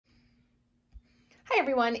Hi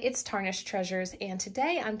everyone, it's Tarnished Treasures, and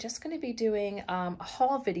today I'm just going to be doing a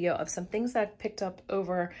haul video of some things that I've picked up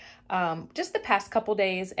over just the past couple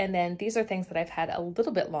days, and then these are things that I've had a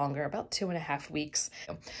little bit longer, about 2.5 weeks.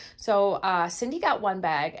 So Cindy got one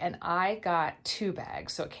bag and I got two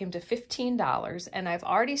bags, so it came to $15, and I've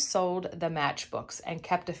already sold the matchbooks and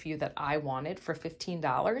kept a few that I wanted for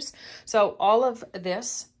 $15. So all of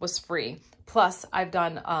this was free, plus I've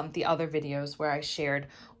done the other videos where I shared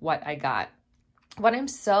what I got. What I'm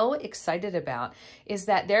so excited about is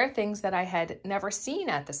that there are things that I had never seen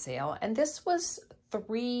at the sale, and this was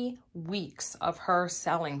 3 weeks of her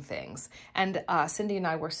selling things, and Cindy and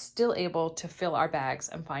I were still able to fill our bags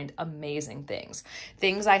and find amazing things.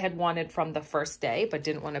 Things I had wanted from the first day but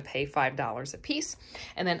didn't want to pay $5 a piece,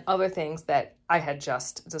 and then other things that I had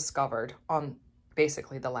just discovered on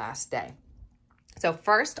basically the last day. So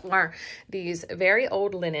first are these very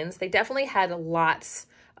old linens. They definitely had lots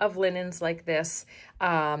of linens like this,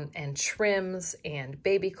 and trims and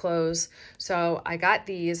baby clothes. So I got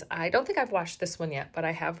these. I don't think I've washed this one yet, but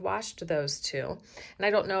I have washed those two. And I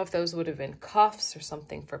don't know if those would have been cuffs or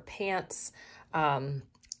something for pants,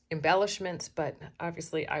 embellishments, but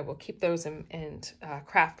obviously I will keep those and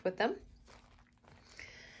craft with them.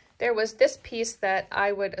 There was this piece that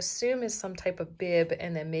I would assume is some type of bib,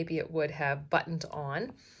 and then maybe it would have buttoned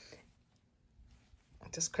on. I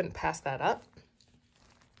just couldn't pass that up.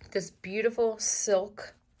 This beautiful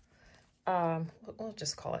silk, we'll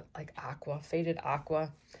just call it like aqua, faded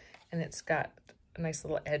aqua, and it's got a nice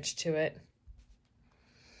little edge to it.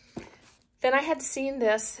 Then I had seen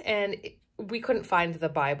this, and we couldn't find the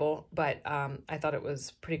Bible, but I thought it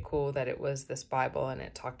was pretty cool that it was this Bible, and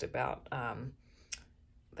it talked about, and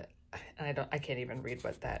I can't even read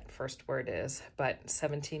what that first word is, but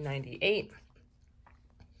 1798.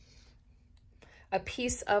 A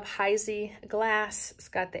piece of Heisey glass. It's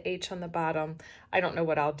got the H on the bottom. I don't know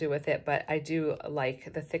what I'll do with it, but I do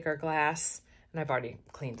like the thicker glass, and I've already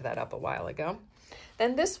cleaned that up a while ago.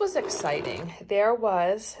 Then this was exciting. There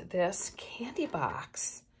was this candy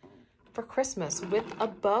box for Christmas with a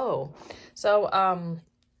bow. So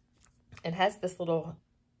it has this little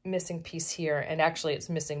missing piece here, and actually it's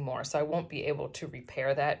missing more, so I won't be able to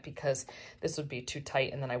repair that because this would be too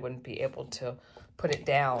tight and then I wouldn't be able to put it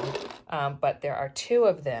down. But there are 2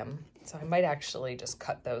 of them, so I might actually just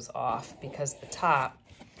cut those off because the top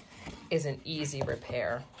is an easy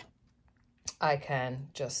repair. I can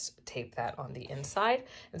just tape that on the inside.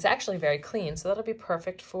 It's actually very clean, so that'll be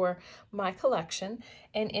perfect for my collection.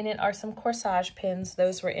 And in it are some corsage pins.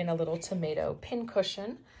 Those were in a little tomato pin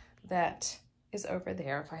cushion that is over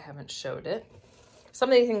there if I haven't showed it.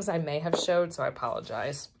 Some of the things I may have showed, so I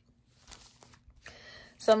apologize.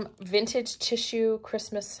 Some vintage tissue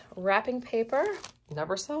Christmas wrapping paper.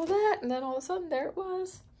 Never saw that, and then all of a sudden there it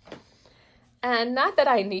was. And not that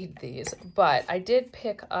I need these, but I did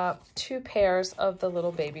pick up 2 pairs of the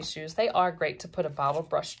little baby shoes. They are great to put a bottle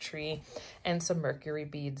brush tree and some mercury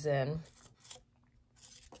beads in.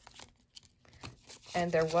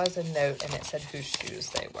 And there was a note, and it said whose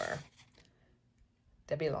shoes they were.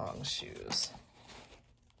 Debbie Long's shoes.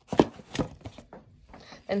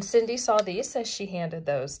 And Cindy saw these as she handed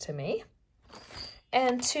those to me.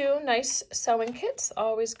 And 2 nice sewing kits,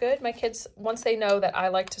 always good. My kids, once they know that I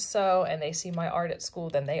like to sew and they see my art at school,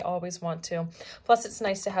 then they always want to. Plus, it's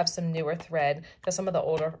nice to have some newer thread because some of the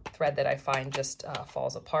older thread that I find just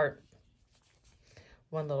falls apart.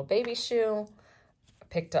 1 little baby shoe.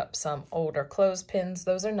 Picked up some older clothespins.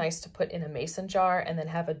 Those are nice to put in a mason jar and then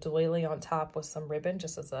have a doily on top with some ribbon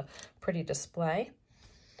just as a pretty display.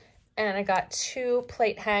 And I got 2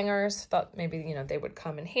 plate hangers. Thought maybe, you know, they would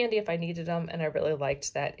come in handy if I needed them, and I really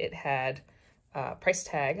liked that it had a price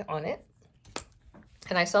tag on it.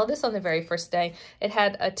 And I saw this on the very first day. It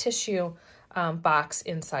had a tissue box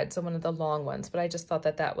inside, so one of the long ones, but I just thought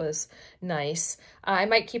that that was nice. I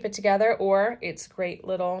might keep it together, or it's great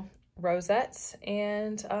little rosettes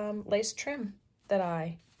and lace trim that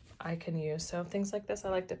I can use. So things like this I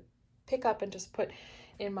like to pick up and just put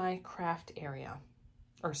in my craft area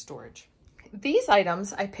or storage. These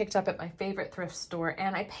items I picked up at my favorite thrift store,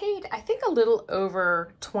 and I paid, I think, a little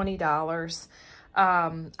over $20.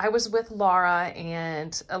 I was with Laura,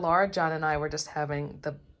 and Laura, John, and I were just having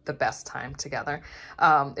the best time together.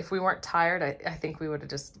 If we weren't tired, I think we would have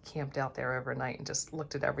just camped out there overnight and just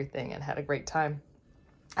looked at everything and had a great time.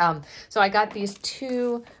 So I got these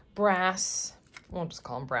 2 brass, we'll just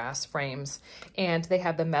call them brass frames, and they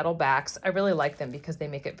have the metal backs. I really like them because they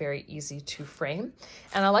make it very easy to frame.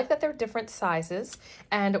 And I like that they're different sizes.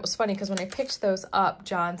 And it was funny because when I picked those up,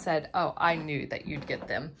 John said, "Oh, I knew that you'd get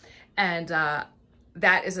them." And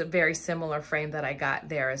that is a very similar frame that I got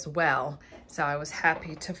there as well. So I was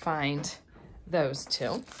happy to find those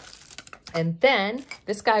two. And then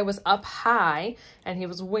this guy was up high and he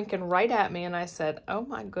was winking right at me. And I said, oh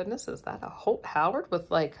my goodness, is that a Holt Howard with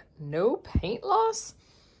like no paint loss?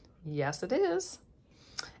 Yes, it is.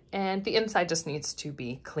 And the inside just needs to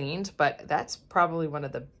be cleaned, but that's probably one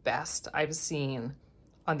of the best I've seen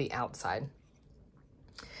on the outside.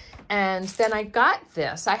 And then I got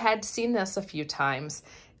this. I had seen this a few times.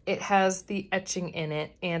 It has the etching in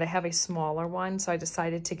it, and I have a smaller one, so I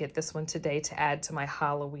decided to get this one today to add to my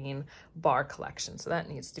Halloween bar collection. So that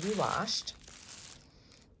needs to be washed.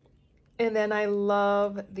 And then I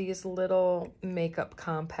love these little makeup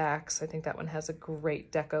compacts. I think that one has a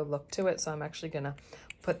great deco look to it, so I'm actually gonna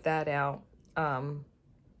put that out.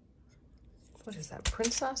 What is that,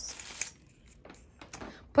 Princess?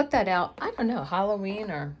 Put that out, I don't know, Halloween,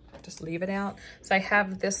 or just leave it out. So I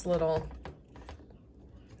have this little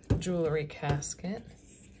jewelry casket,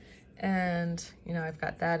 and you know, I've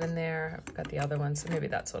got that in there. I've got the other one, so maybe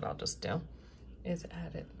that's what I'll just do, is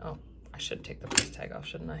add it. Oh, I should take the price tag off,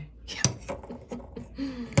 shouldn't I? Yeah.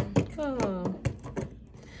 Oh.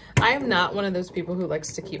 I am not one of those people who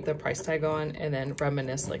likes to keep the price tag on and then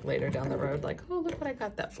reminisce like later down the road, like, oh, look what I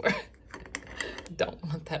got that for. Don't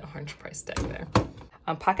want that orange price tag there.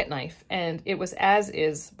 Pocket knife, and it was as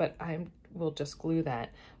is, but I will just glue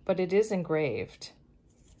that. But it is engraved.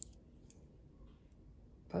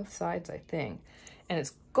 Both sides, I think. And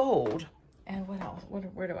it's gold. And what else?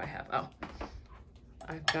 Where do I have? Oh,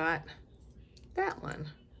 I've got that one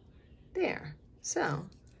there. So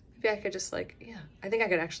maybe I could just like, yeah, I think I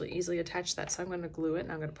could actually easily attach that. So I'm going to glue it,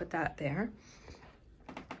 and I'm going to put that there.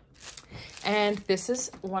 And this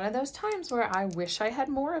is one of those times where I wish I had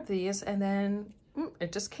more of these, and then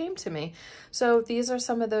it just came to me. So these are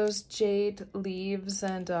some of those jade leaves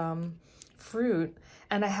and fruit.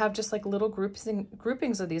 And I have just like little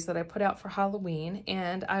groupings of these that I put out for Halloween,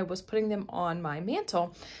 and I was putting them on my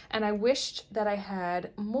mantle, and I wished that I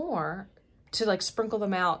had more to like sprinkle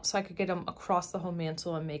them out so I could get them across the whole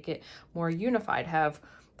mantle and make it more unified, have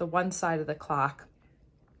the one side of the clock,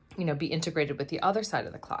 you know, be integrated with the other side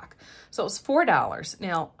of the clock. So it was $4.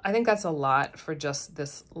 Now, I think that's a lot for just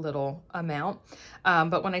this little amount.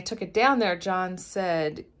 But when I took it down there, John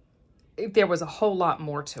said there was a whole lot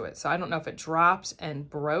more to it. So I don't know if it dropped and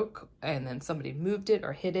broke and then somebody moved it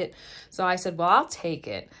or hit it. So I said, well, I'll take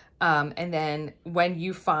it. And then when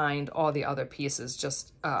you find all the other pieces,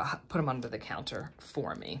 just put them under the counter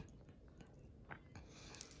for me.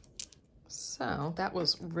 So that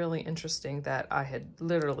was really interesting that I had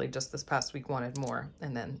literally just this past week wanted more,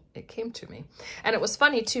 and then it came to me. And it was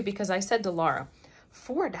funny too, because I said to Laura,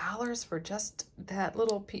 $4 for just that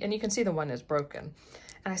little piece, and you can see the one is broken.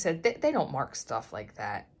 And I said, they don't mark stuff like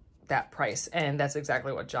that price. And that's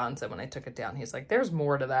exactly what John said when I took it down. He's like, there's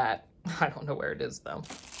more to that. I don't know where it is though.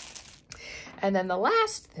 And then the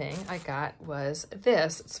last thing I got was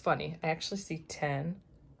this. It's funny. I actually see 10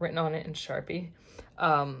 written on it in Sharpie.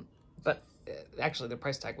 But actually the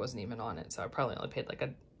price tag wasn't even on it. So I probably only paid like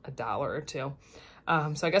a dollar or two.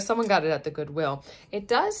 So I guess someone got it at the Goodwill. It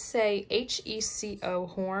does say HECO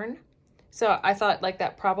horn. So I thought like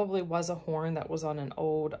that probably was a horn that was on an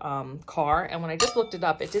old car. And when I just looked it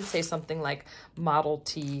up, it did say something like Model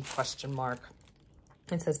T ?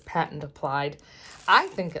 It says patent applied. I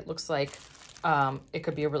think it looks like it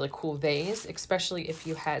could be a really cool vase, especially if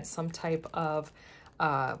you had some type of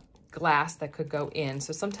glass that could go in.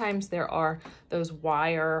 So sometimes there are those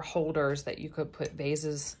wire holders that you could put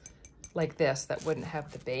vases like this that wouldn't have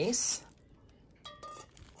the base.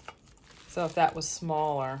 So if that was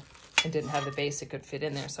smaller and didn't have the base, it could fit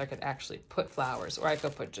in there, so I could actually put flowers, or I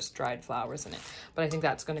could put just dried flowers in it. But I think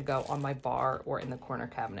that's going to go on my bar or in the corner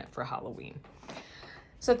cabinet for Halloween.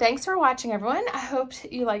 So thanks for watching, everyone. I hope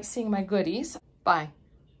you like seeing my goodies. Bye.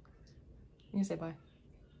 You say bye.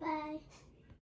 Bye.